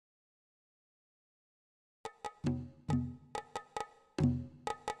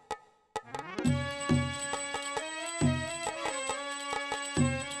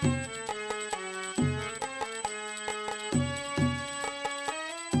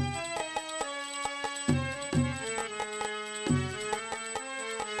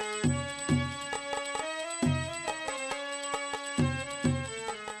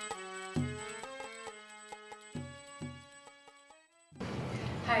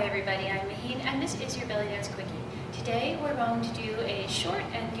Hi everybody, I'm Mahin and this is your Bellydance Quickie. Today we're going to do a short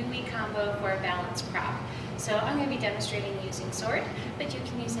and gooey combo for a balance prop. So I'm going to be demonstrating using sword, but you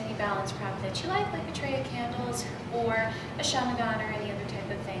can use any balance prop that you like a tray of candles or a shamagan or any other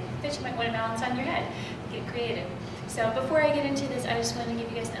type of thing that you might want to balance on your head. Get creative. So before I get into this, I just want to give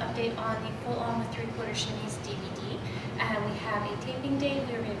you guys an update on the Full On with 3/4 Shimmies DVD. And we have a taping date.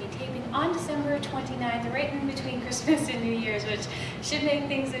 We are going to be taping on December 29th, right in between Christmas and New Year's, which should make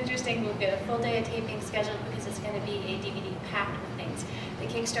things interesting. We'll get a full day of taping scheduled because it's going to be a DVD packed with things. The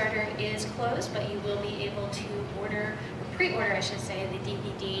Kickstarter is closed, but you will be able to order, or pre-order I should say, the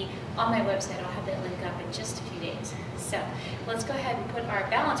DVD on my website. I'll have that link up in just a few days. So let's go ahead and put our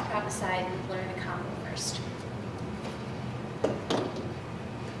balance prop aside and learn a combo first.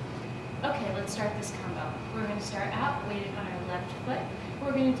 Okay, let's start this combo. We're going to start out weighted on our left foot.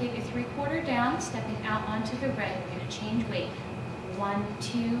 We're going to take a 3/4 down, stepping out onto the right. We're going to change weight. 1,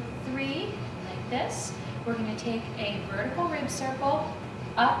 2, 3, like this. We're going to take a vertical rib circle,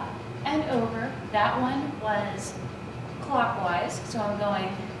 up and over. That one was clockwise, so I'm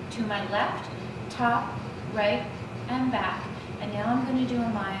going to my left, top, right, and back. And now I'm going to do a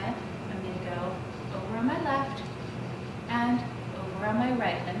Maya. I'm going to go over on my left and over on my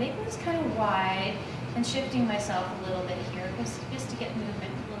right. I'm making this kind of wide and shifting myself a little bit here just to get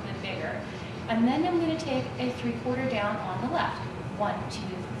movement a little bit bigger. And then I'm going to take a 3/4 down on the left. 1, 2,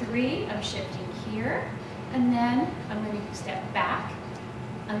 3. I'm shifting here. And then I'm going to step back,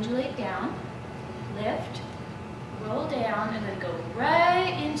 undulate down, lift, roll down, and then go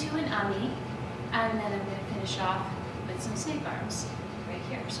right into an ummi. And then I'm going to finish off with some snake arms right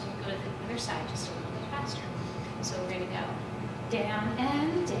here. So we'll go to the other side just a little bit faster. So we're going to go down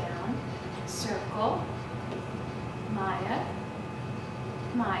and down, circle, Maya,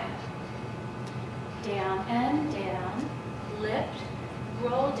 Maya, down and down, lift,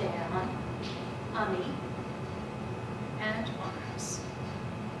 roll down, ummi, and arms,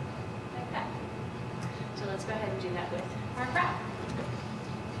 like that. So let's go ahead and do that with our prop.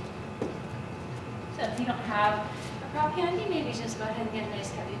 So if you don't have a prop handy, maybe just go ahead and get a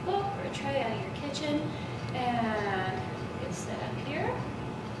nice heavy book or a tray out of your kitchen and get set up here.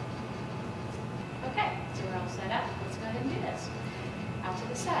 Okay, so we're all set up. Let's go ahead and do this. Out to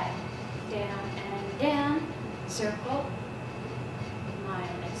the side. Down and down. Circle.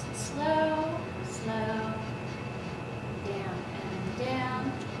 Maya nice and slow. Slow. Down and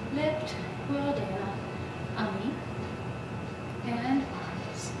down. Lift. Roll down. Ummi. And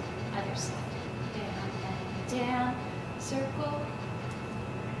arms. Other side. Down and down. Circle.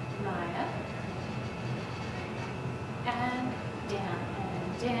 Maya. And down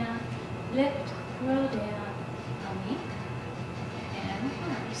and down. Lift. Roll down, ummi, and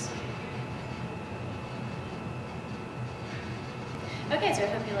arms. Okay, so I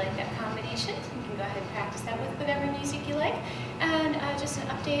hope you like that combination. You can go ahead and practice that with whatever music you like. And just an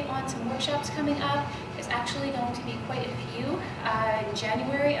update on some workshops coming up. There's actually going to be quite a few. In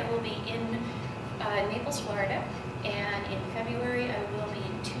January, I will be in Naples, Florida. And in February, I will be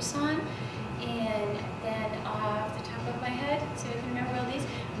in Tucson. And then off the top of my head, so I can remember all these,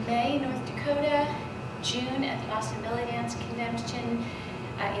 May, North Dakota, June at the Austin Bellydance Convention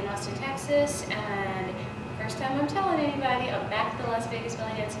in Austin, Texas, and first time I'm telling anybody, I'm back at the Las Vegas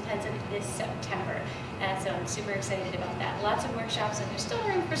Bellydance Intensive this September, and so I'm super excited about that. Lots of workshops, and there's still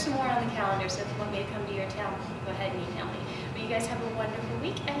room for some more on the calendar, so if you want me to come to your town, go ahead and email me. But you guys have a wonderful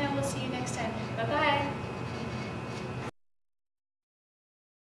week, and I will see you next time. Bye-bye.